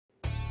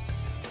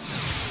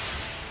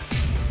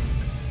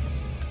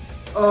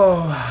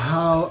Oh,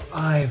 how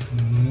I've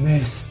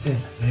missed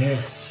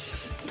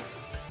this.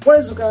 What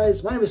is up,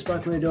 guys? My name is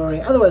Sparky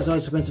Midori, otherwise known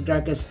as Prince of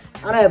Darkus,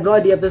 and I have no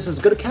idea if this is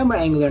a good camera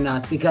angle or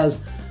not because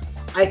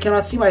I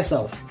cannot see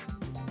myself.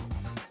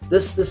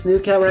 This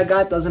new camera I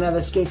got doesn't have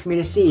a screen for me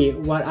to see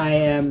what I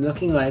am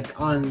looking like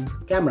on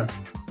camera.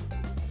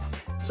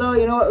 So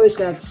you know what, we're just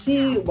gonna have to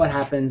see what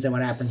happens, and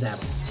what happens.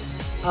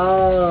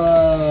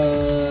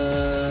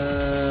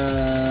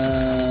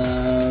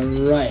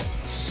 Right.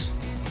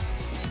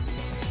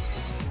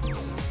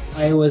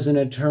 I was in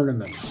a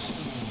tournament.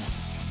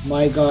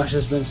 My gosh,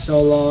 it's been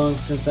so long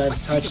since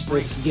I've touched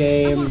this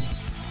game.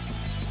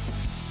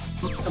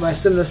 Am I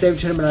still in the same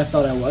tournament I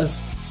thought I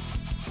was?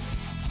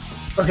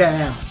 Okay, I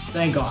am.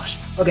 Thank gosh.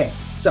 Okay,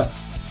 so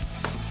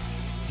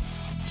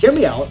hear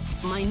me out.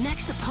 My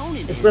next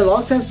opponent It's been a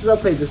long time since I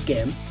played this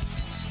game.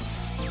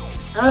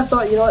 And I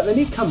thought, you know what, let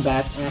me come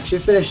back and actually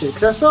finish it.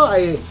 Because I saw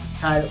I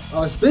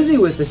was busy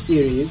with the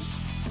series.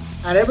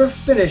 I never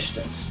finished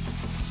it.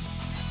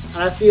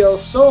 And I feel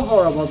so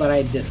horrible that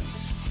I didn't.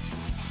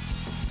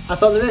 I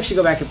thought, let me actually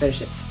go back and finish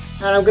it.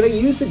 And I'm going to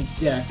use the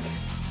deck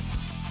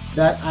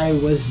that I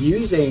was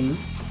using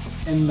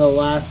in the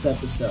last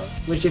episode.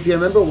 Which, if you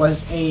remember,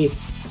 was a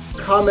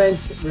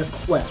comment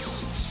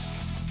request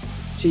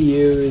to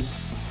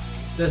use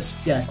this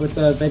deck with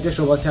the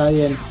additional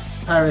battalion,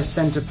 Paris,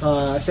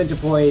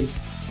 Centipoid,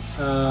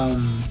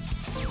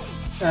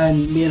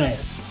 and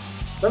Leonidas.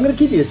 So I'm going to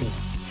keep using it.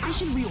 I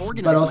should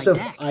reorganize But also, my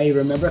deck. if I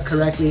remember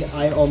correctly,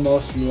 I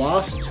almost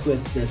lost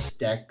with this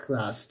deck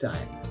last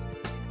time.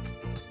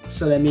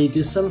 So let me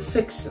do some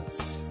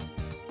fixes.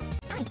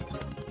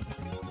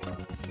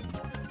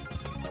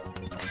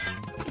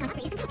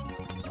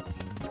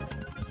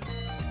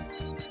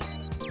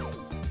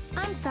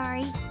 I'm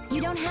sorry,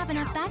 you don't have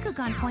enough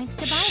Bakugan points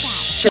to buy that.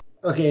 Shit.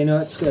 Okay, you know,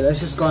 it's good.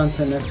 Let's just go on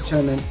to the next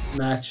tournament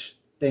match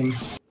thing.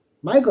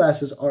 My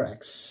glasses are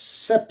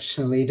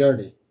exceptionally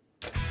dirty.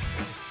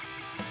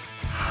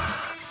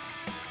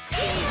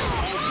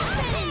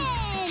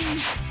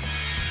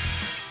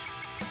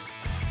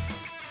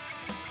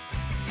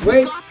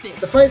 Wait,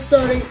 the fight's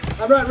starting.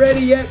 I'm not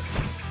ready yet.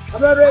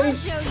 I'm not ready. I'll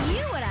show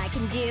you what I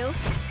can do.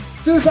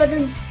 2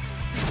 seconds.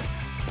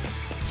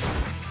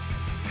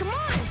 Come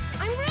on,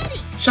 I'm ready.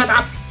 Shut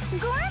up.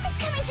 Gorm is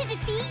coming to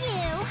defeat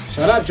you.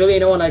 Shut up, Julie.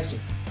 No one likes you.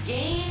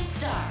 Game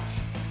start.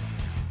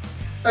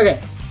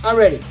 Okay, I'm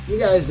ready. You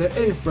guys are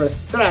in for a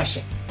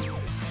thrashing.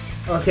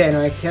 Okay,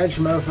 now I can't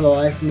remember for the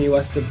life of me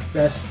what's the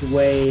best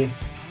way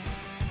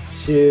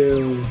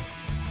to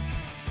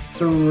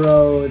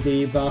throw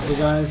the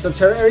Bakugan in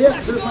Subterra area,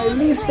 because it was my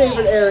least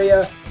favorite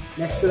area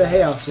next to the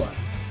Chaos one.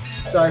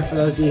 Sorry for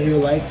those of you who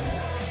liked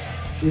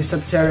the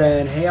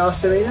Subterra and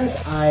Chaos arenas,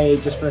 I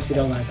just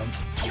personally don't like them.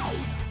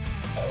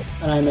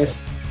 And I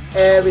missed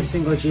every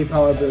single G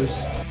power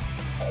boost.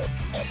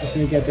 Just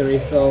need to get the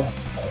refill.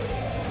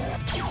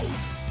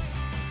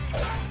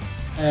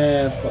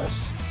 Of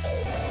course.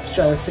 Let's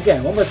try this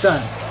again, one more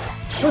time.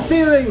 With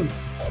feeling!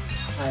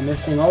 I'm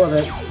missing all of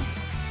it.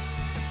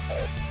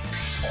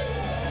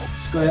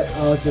 Screw it,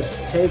 I'll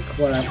just take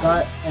what I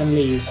got and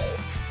leave.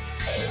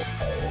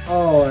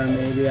 Or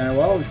maybe I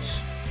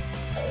won't.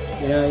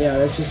 Yeah,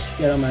 let's just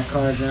get on my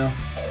card now.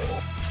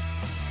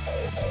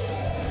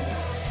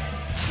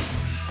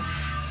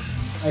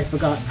 I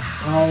forgot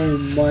how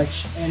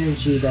much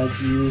energy that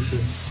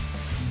uses.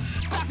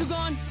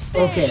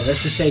 Okay,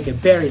 let's just take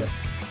it. Barrier.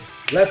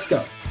 Let's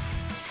go.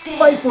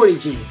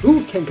 540G.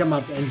 Who can come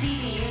up and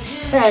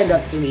stand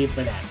up to me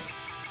for that?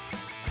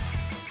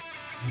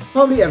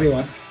 Probably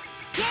everyone.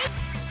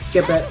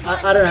 Skip it.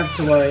 I don't have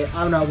to worry.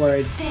 I'm not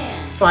worried.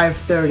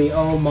 530.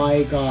 Oh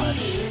my gosh.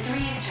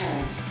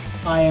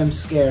 I am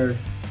scared.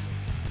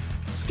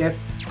 Skip.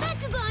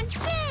 Bakugan,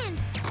 stand!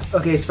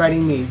 Okay, it's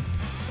fighting me.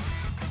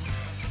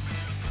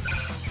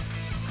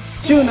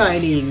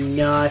 290.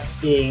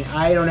 Nothing.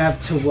 I don't have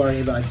to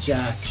worry about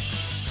jack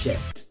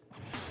shit.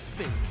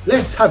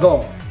 Let's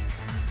go.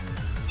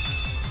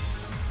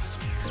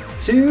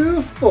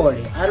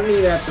 240. I don't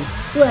even have to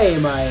play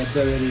my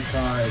ability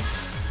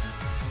cards.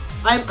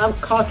 I'm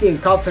cocky and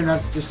confident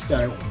enough to just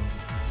start.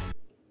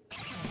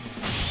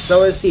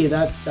 So is he.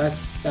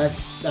 That's a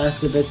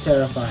bit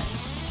terrifying.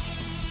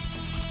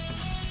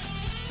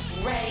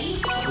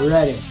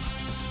 Ready.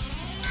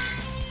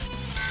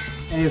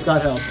 And he's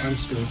got help. I'm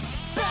screwed.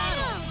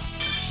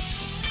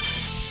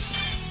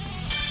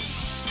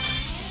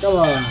 Come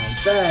on.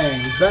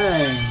 Bang,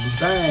 bang,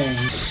 bang.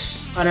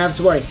 I don't have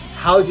to worry.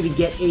 How did he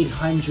get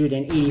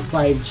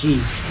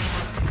 885G?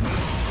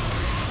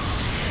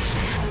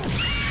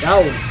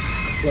 That was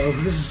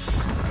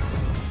close.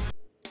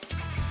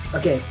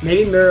 Okay,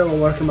 maybe mirror will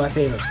work in my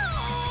favor.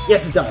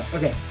 Yes, it does.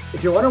 Okay,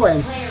 if you're wondering why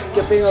I'm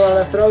skipping a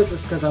lot of throws,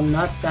 it's because I'm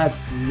not that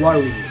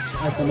worried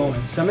at the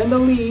moment. So I'm in the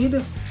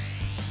lead,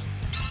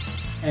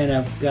 and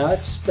I've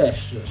got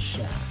special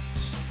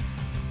shots.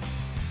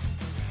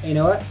 And you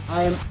know what?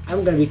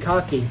 I'm gonna be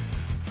cocky.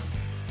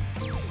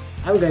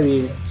 I'm gonna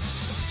be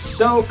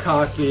so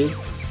cocky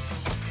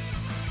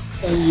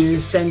and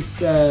use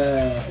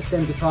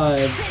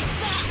Centipede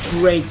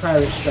straight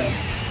Pirate Strike.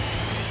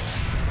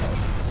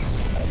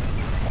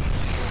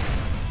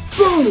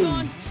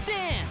 Boom!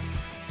 Stand.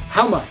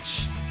 How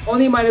much?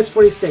 Only minus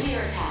 46.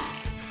 Spear attack.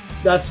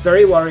 That's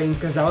very worrying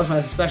because that was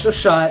my special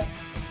shot.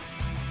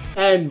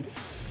 And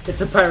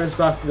it's a Pirate's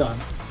Bakugan.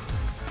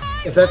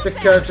 If that's a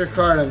character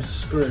card, I'm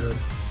screwed.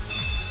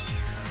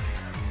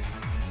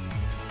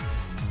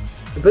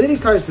 Ability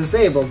card is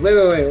disabled.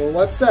 Wait.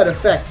 What's that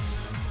effect?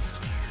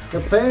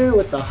 The player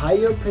with the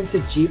higher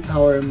printed G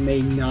power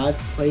may not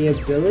play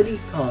ability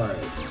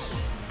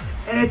cards.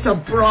 And it's a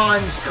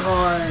bronze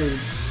card!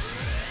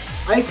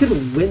 I could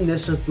win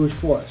this with brute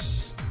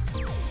force.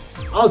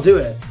 I'll do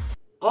it.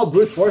 I'll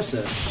brute force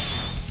it.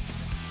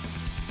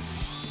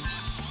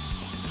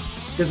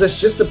 Because it's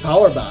just a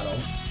power battle.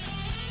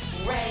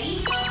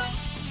 Ready?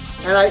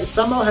 And I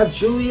somehow have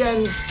Julia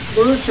and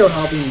Marucho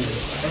helping me,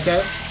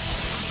 okay?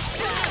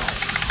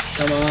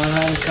 Come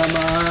on, come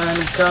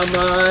on, come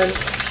on.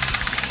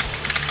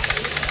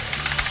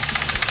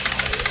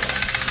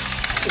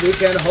 We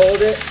can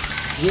hold it.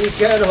 We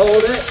can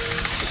hold it.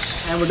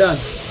 And we're done.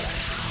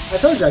 I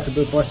told you I could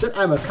brute force it.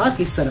 I'm a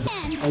cocky son of a...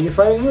 And you're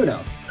fighting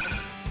Runo.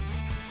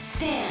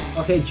 Stand.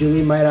 Okay,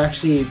 Julie might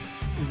actually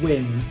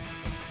win.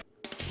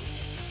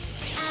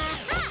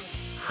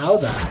 How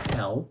the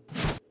hell?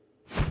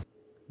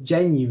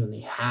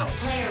 Genuinely, how?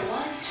 Player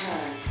 1's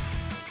turn.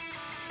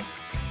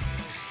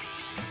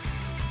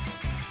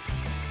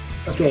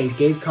 Okay,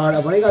 gate card.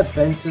 I've only got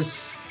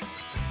Ventus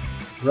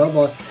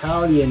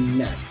Robotalion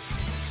next.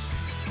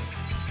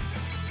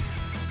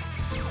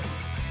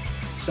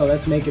 So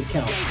let's make it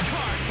count.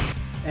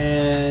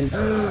 And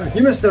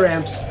you missed the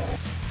ramps.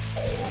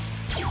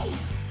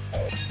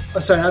 Oh,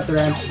 sorry, not the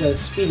ramps, the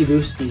speedy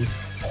boosties.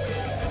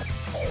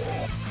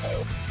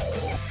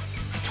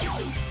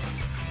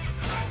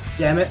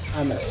 Damn it,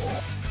 I missed.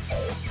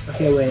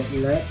 Okay, wait,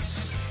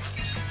 let's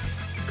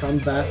come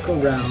back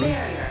around.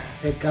 Barrier.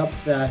 Pick up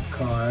that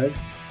card.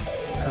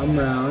 Come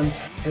around.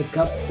 Pick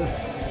up the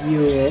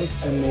fuel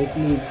to make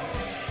me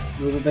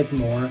move a bit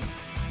more.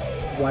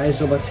 Why is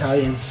the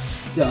battalion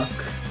stuck?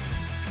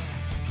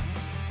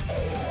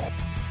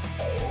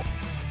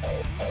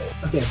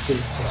 Okay,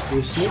 please just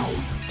boost me.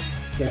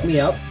 Get me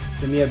up.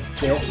 Give me a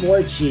bit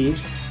more G.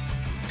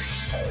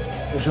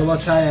 The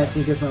battalion I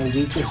think is my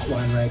weakest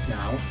one right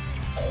now.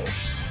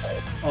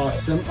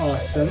 Awesome,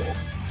 awesome.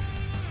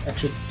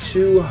 Extra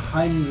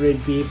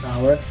 200 B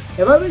power.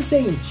 Have I been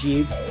saying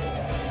G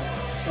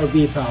or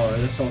B power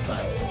this whole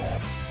time?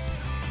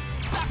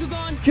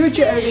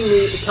 Future editing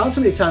me, count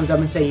how many times I've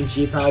been saying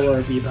G power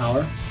or B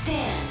power.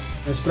 Stand.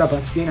 Let's put up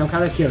on screen. I'm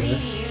kind of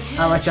curious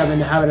how much I'm in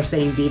the habit of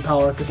saying B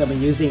power because I've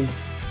been using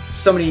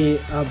so many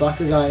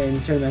Bakugan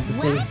in tournaments and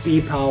saying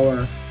B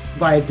power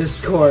via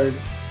Discord.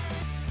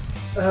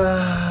 Do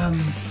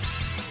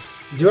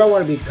I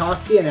want to be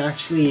cocky and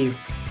actually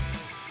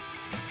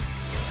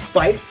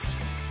fight?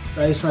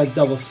 Or I just want to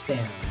double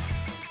stand?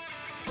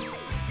 You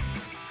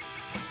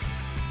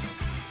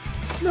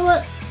know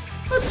what?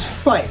 Let's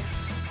fight.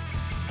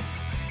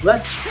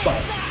 Let's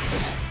fight.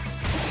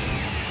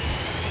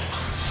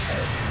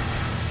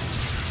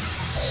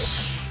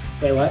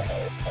 Wait, what?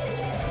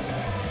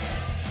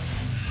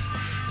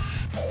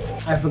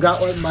 I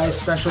forgot what my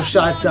special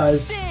shot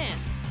does.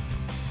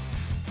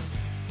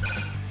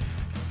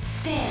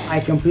 Stand. I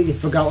completely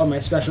forgot what my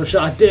special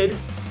shot did.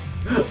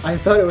 I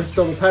thought it was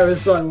still the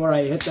Pirates one where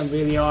I hit them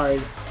really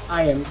hard.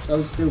 I am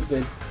so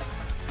stupid.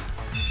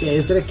 Okay,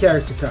 is it a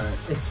character card?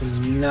 It's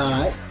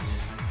not.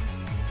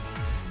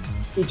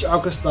 Each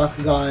Arcus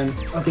Bakugan.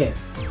 Okay.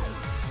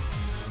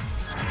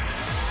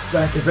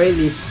 But at the very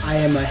least, I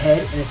am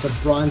ahead and it's a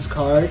bronze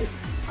card.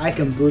 I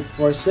can brute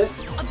force it,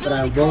 but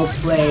I will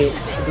play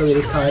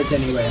ability cards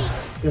anyway.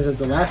 Because it's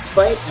the last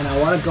fight and I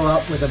want to go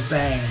out with a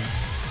bang.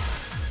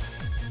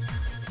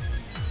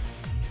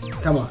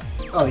 Come on.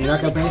 Oh, you're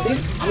not going to play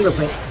anything? I'm going to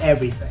play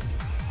everything.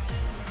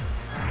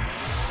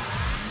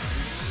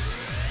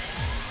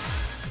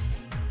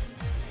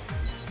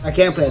 I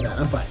can't play that.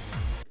 I'm fine.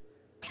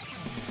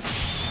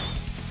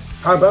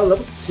 Power Battle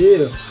level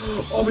 2.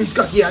 Oh, but he's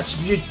got the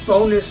attribute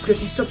bonus because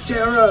he's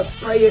Subterra.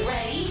 Prius.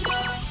 Ready?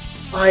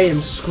 I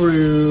am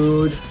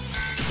screwed.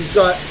 He's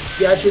got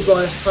the attribute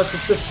bonus plus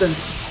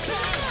assistance.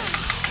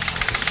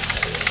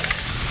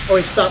 Oh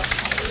wait, stop.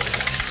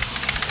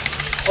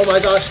 Oh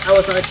my gosh, I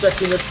was not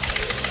expecting this.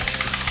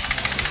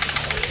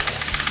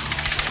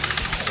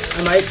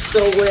 I might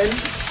still win.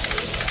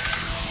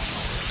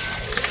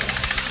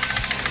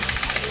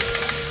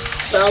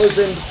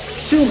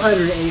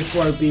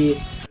 1,284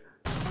 B.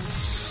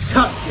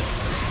 Suck it.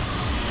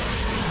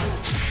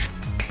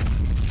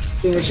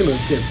 Signature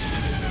move too.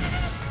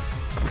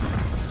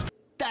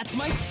 That's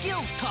my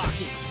skills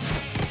talking.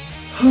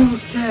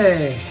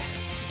 Okay.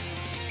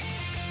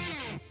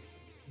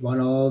 Won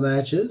all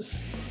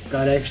matches.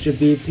 Got extra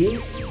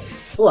BP.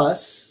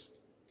 Plus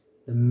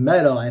the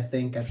medal, I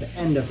think, at the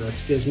end of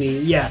this gives me,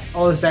 yeah,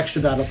 all this extra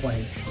battle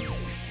points.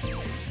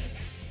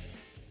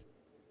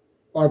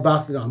 Or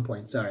Bakugan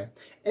points, sorry.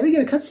 And we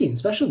get a cutscene,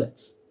 special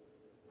bits.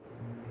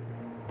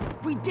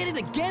 We did it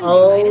again,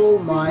 Oh Leonidas.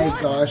 my We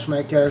won. gosh,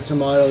 my character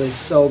model is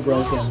so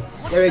broken.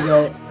 There we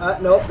go.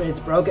 Nope, it's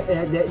broken.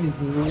 I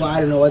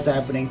don't know what's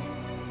happening.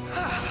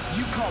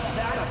 You call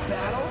that a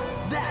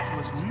battle? That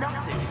was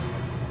nothing.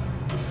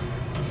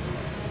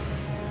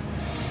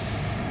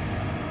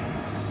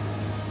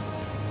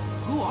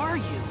 Who are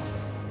you?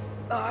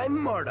 I'm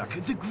Marduk,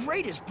 the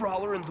greatest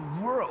brawler in the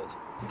world.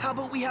 How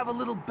about we have a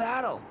little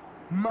battle?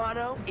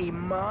 Mano a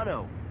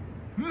mano.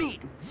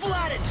 Meet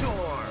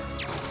Vladitor!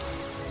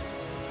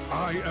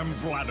 I am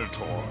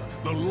Vladitor,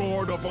 the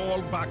lord of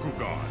all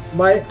Bakugan.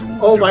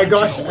 Oh my Dimensional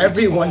gosh,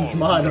 everyone's spawn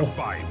model.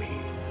 defy me.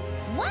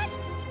 What?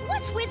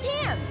 What's with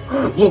him?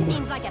 He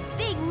seems like a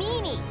big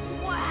meanie.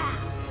 Wow.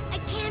 I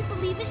can't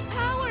believe his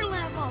power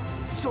level.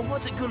 So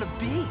what's it gonna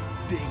be,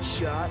 big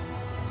shot?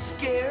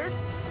 Scared?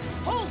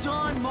 Hold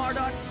on,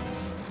 Marduk.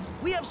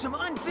 We have some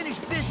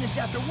unfinished business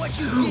after what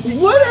you did to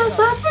What Drago. is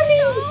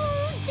happening?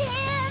 Oh,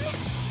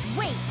 damn.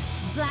 Wait,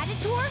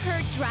 Vladitor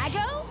hurt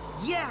Drago?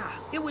 Yeah,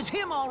 it was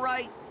him, all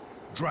right.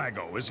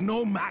 Drago is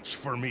no match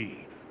for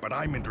me, but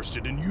I'm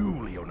interested in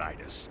you,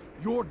 Leonidas.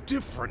 You're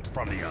different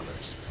from the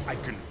others. I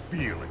can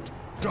feel it.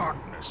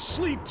 Darkness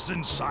sleeps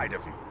inside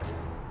of you.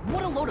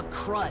 What a load of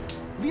crud.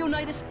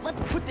 Leonidas, let's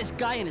put this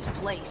guy in his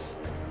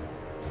place.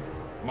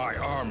 My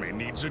army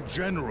needs a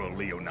general,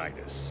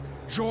 Leonidas.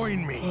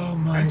 Join me, Oh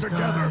my and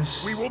together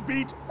gosh. we will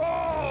beat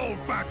all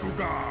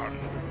Bakugan.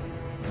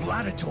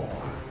 Vladitor,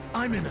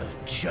 I'm in a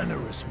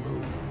generous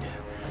mood.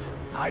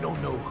 I don't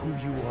know who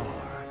you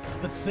are,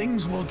 but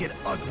things will get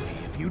ugly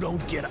if you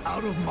don't get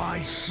out of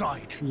my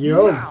sight.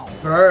 Yo, now.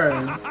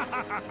 burn.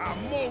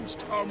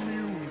 Most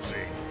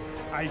amusing.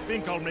 I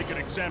think I'll make an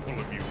example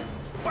of you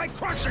by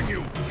crushing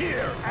you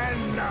here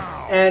and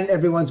now. And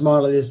everyone's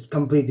model is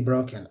completely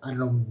broken. I don't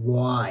know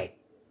why.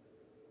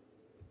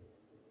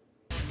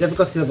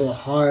 Difficulty level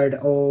hard.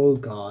 Oh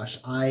gosh.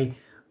 I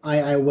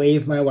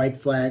wave my white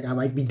flag. I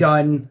might be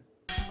done.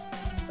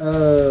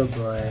 Oh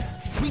boy.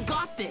 We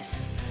got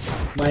this.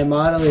 My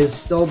model is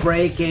still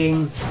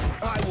breaking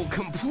I will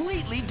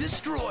completely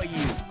destroy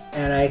you.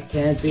 and I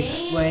can't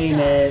explain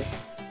it.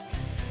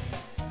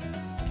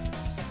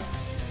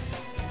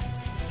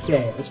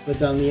 Okay, let's put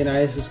down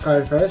Leonidas'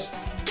 card first.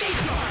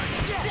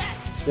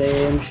 Set.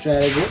 Same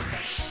strategy.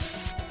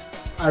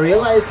 I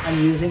realize I'm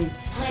using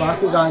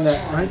Bakugan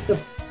that aren't the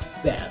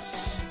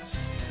best.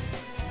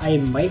 I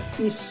might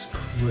be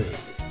screwed.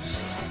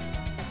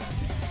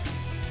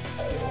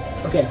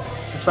 Okay,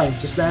 it's fine.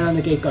 Just land on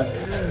the gate card.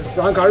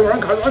 Wrong card,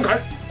 wrong card, wrong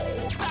card!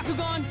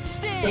 Bakugan,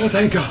 stand. Oh,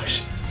 thank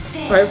gosh.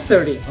 Stand.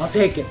 530. I'll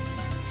take it.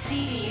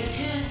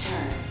 CPU2's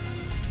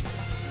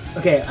turn.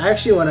 Okay, I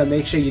actually want to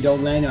make sure you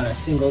don't land on a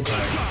single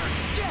card.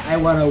 I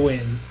want to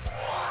win.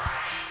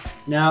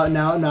 Now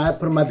I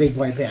put on my big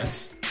boy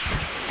pants.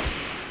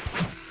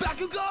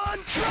 Bakugan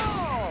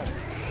Pro!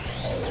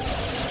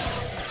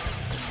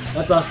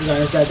 What Bakugan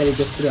is that he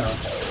just threw out?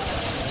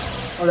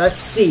 Oh, that's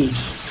Siege.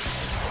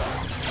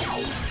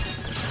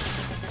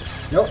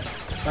 Nope.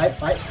 Fight.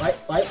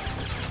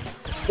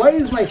 Why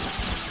is my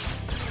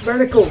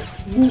vertical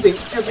moving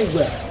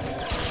everywhere?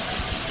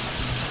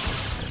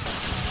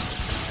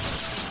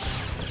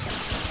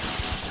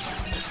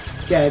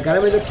 Okay, I got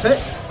him in the pit.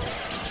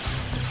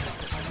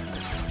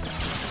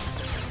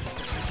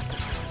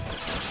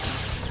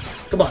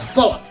 Come on,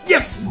 fall off.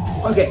 Yes!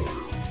 Okay,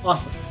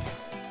 awesome.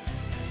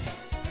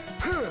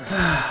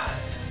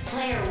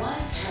 Player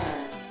 1's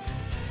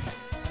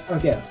turn.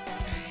 Okay.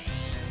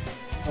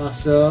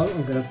 Awesome.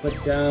 I'm gonna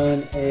put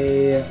down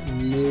a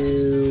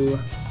new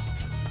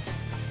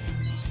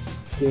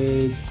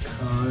gate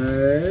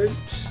card.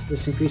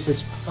 This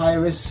increases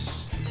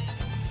Pyrus,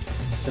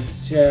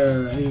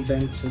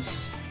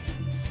 Ventus.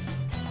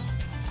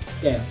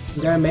 Yeah,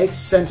 I'm gonna make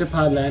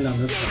Centipod land on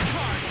this one.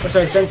 Oh,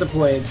 sorry,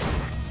 Centipede.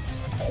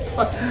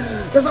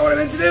 That's not what I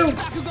meant to do!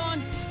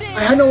 Bakugan, stand.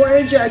 I had no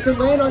energy, I had to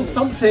land on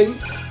something.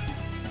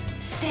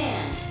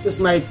 Stand. This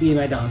might be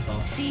my downfall.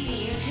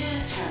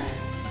 CPU2's turn.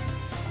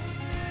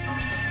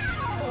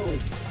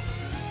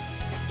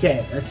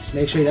 Okay, let's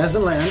make sure he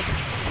doesn't land.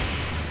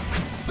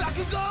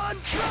 Bakugan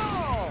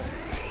Pro!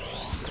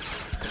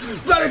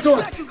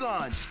 Vladitor!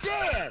 Bakugan,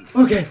 stand!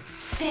 Okay,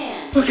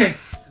 Stand. okay.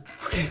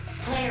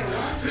 Player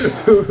 1's turn.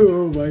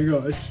 Oh my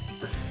gosh.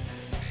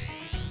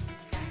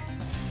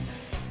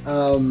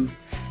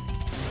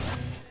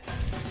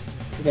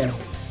 Okay.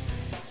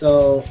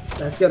 So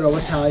let's get a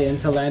Italian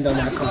to land on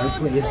that card,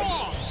 please.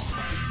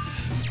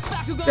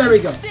 Bakugan, There we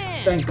go.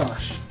 stand. Thank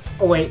gosh.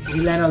 Oh wait,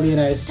 he landed on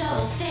Leonidas' Double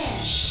card.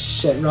 stand.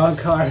 Shit, wrong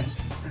card.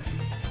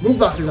 Move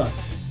Bakugan.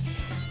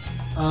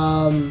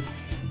 I'm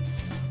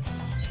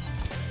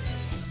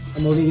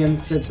moving him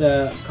to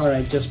the card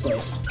I just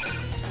placed.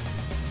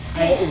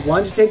 I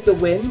want to take the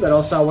win, but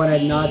also I want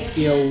to not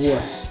be a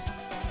wuss.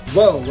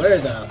 Whoa, where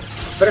the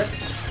frick?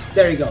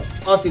 There you go.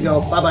 Off you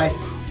go. Bye-bye.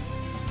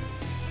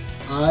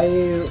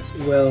 I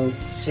will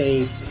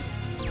take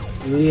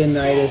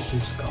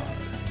Leonidas' card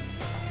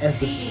as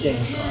the stay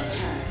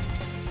CPU2's card.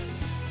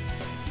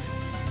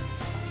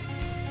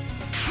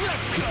 turn.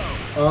 Let's go!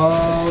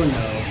 Oh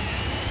no.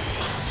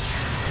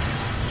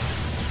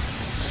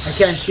 I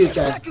can't shoot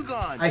that.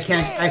 Bakugan, I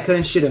can't. stand. I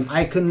couldn't shoot him.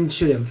 I couldn't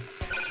shoot him.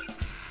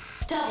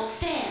 Double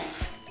stand.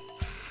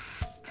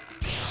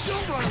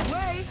 Don't run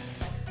away.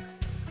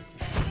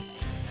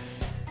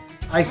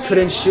 I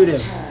couldn't shoot him.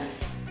 Turn.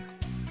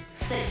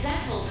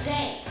 Successful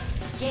save.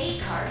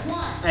 Gate card 1.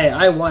 Hey,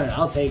 I won it.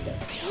 I'll take it.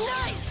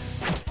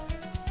 Nice!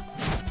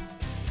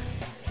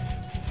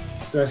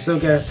 Do I still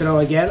get a throw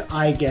again?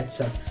 I get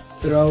to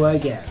throw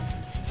again.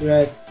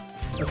 Right.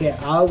 Okay,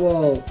 I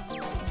will...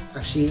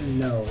 Actually,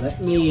 no.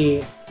 Let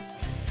me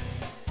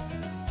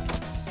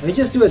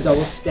just do a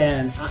double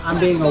stand. I'm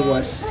being a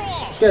wuss.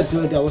 Just gonna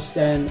do a double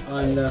stand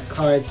on the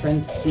card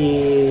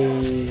Senti...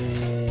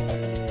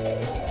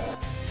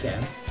 Okay.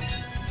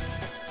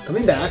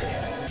 Coming back.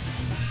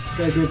 Just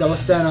gonna do a double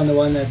stand on the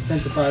one that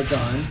Centipode's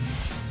on.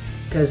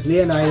 Because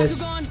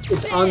Leonidas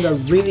is on the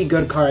really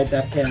good card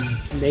that can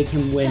make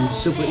him win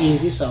super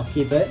easy, so I'll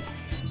keep it.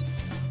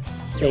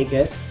 Take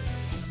it.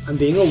 I'm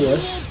being a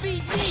wuss.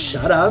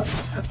 Shut up.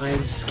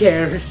 I'm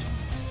scared.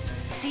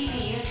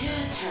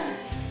 CPU2's turn.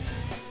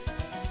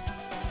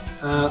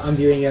 I'm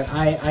viewing it.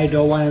 I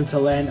don't want him to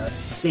land a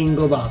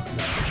single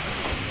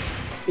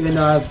Bakugan. Even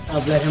though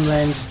I've let him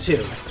land 2.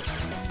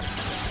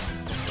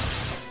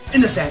 In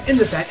the sand, in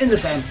the sand, in the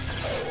sand.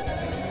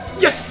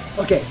 Yes!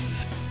 Okay.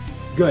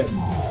 Good.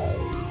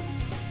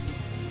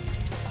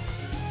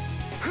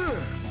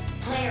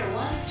 Player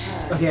 1's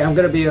turn. Okay, I'm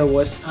gonna be a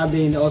wuss. I'm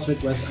being the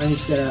ultimate wuss. I'm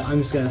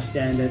just gonna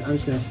stand it. I'm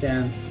just gonna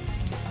stand.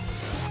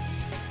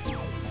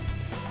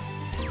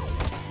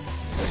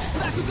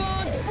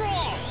 Bakugan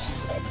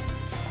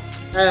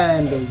Pro!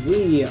 And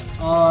we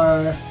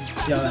are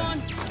done.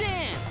 Bakugan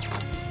stand!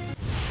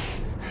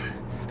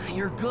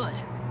 You're good,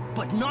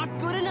 but not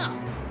good enough.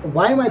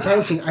 Why am I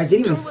panicking? I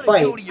didn't even Don't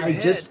let it go to fight. your I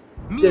head. just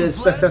Me did a and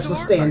successful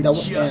Vladitor stay in are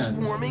double just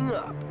stands. warming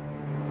up.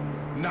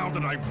 Now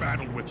that I've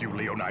battled with you,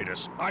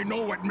 Leonidas, I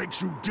know what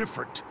makes you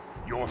different.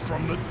 You're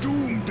from the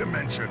Doom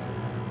Dimension.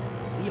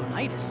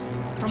 Leonidas?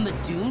 From the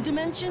Doom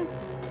Dimension?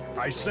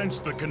 I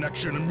sensed the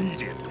connection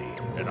immediately,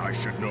 and I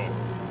should know.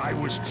 I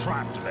was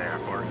trapped there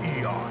for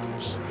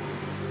eons.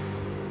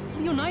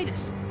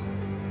 Leonidas?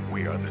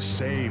 We are the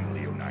same,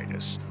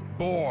 Leonidas,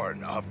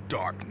 born of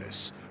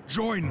darkness.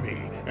 Join me,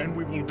 and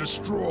we will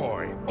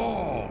destroy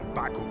all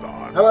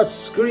Bakugan. How about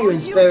screw you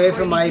and stay away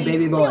from my Crazy.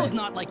 baby boy? Leo's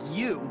not like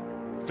you.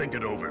 Think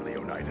it over,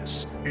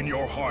 Leonidas. In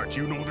your heart,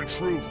 you know the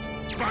truth.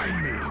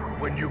 Find me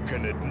when you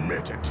can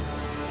admit it.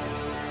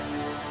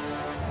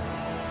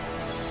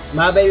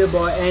 My baby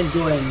boy ain't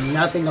doing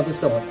nothing of the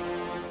sort.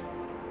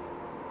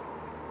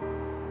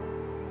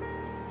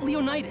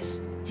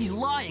 Leonidas, he's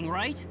lying,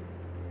 right?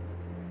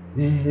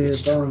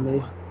 It's If only.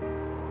 true.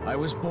 I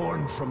was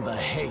born from the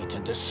hate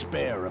and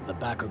despair of the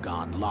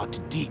Bakugan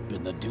locked deep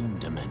in the Doom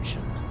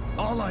Dimension.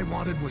 All I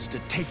wanted was to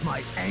take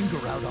my anger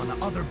out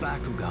on other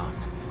Bakugan.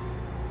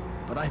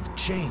 But I've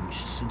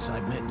changed since I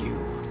met you.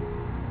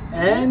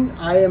 And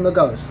I am a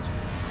ghost.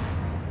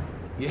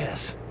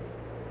 Yes.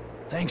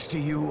 Thanks to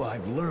you,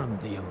 I've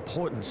learned the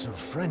importance of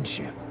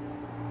friendship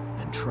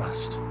and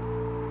trust.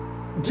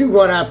 Dude,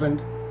 what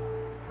happened?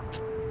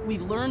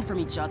 We've learned from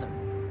each other.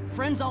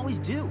 Friends always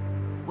do.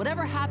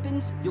 Whatever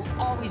happens, you'll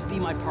always be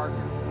my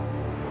partner.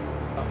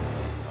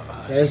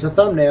 There's the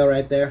thumbnail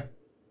right there.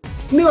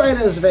 New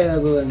items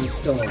available in the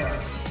store.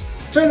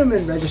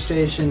 Tournament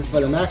registration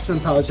for the Maximum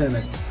Power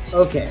Tournament.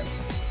 Okay.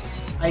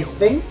 I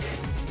think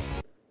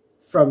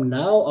from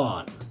now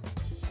on,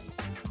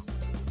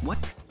 What?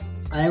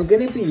 I am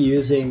going to be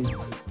using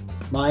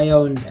my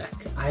own deck.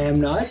 I am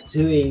not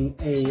doing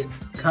a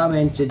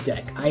commented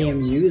deck. I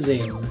am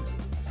using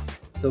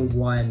the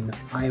one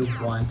I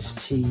want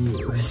to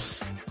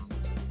use.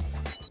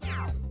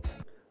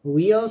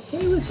 We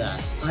okay with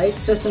that? I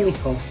certainly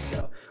hope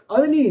so. Are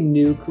there any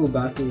new cool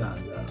Bakugan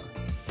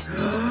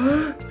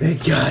though? They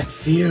got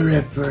Fear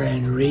Ripper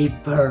and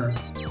Reaper.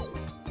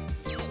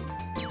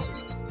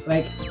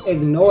 Like,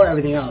 ignore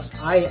everything else.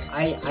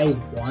 I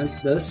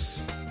want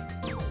this.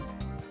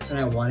 And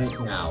I want it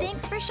now.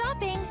 Thanks for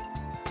shopping.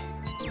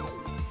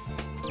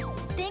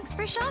 Thanks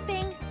for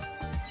shopping.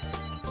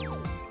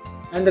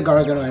 And the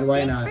Garganoid,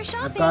 why Thanks not? for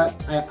shopping. I've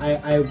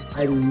got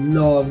I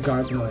love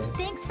Garganoid.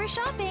 Thanks for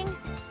shopping.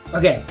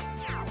 Okay.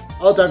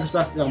 All Darkest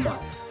Bakugan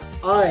bot.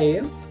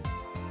 I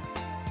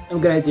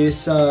am gonna do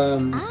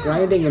some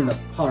grinding in the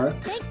park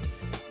Thank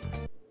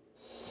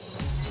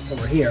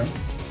over here.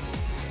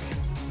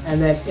 And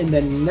then in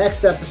the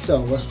next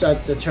episode we'll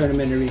start the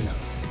tournament arena.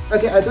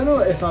 Okay, I don't know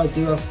if I'll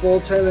do a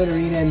full tournament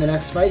arena in the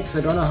next fight, because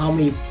I don't know how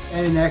many,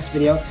 and in the next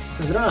video,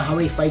 because I don't know how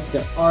many fights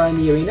there are in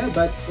the arena,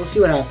 but we'll see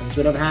what happens.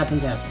 Whatever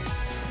happens, happens.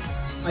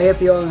 I hope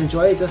you all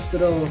enjoyed this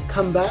little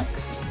comeback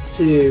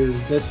to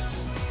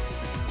this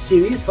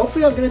series.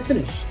 Hopefully I'll get it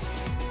finished.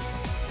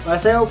 When I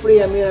say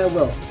hopefully, I mean I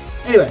will.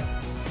 Anyway,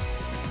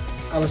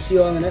 I will see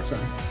you all in the next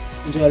one.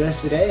 Enjoy the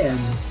rest of your day, and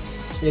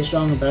stay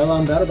strong and battle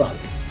on, Battle Brawlers.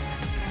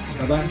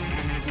 Bye-bye.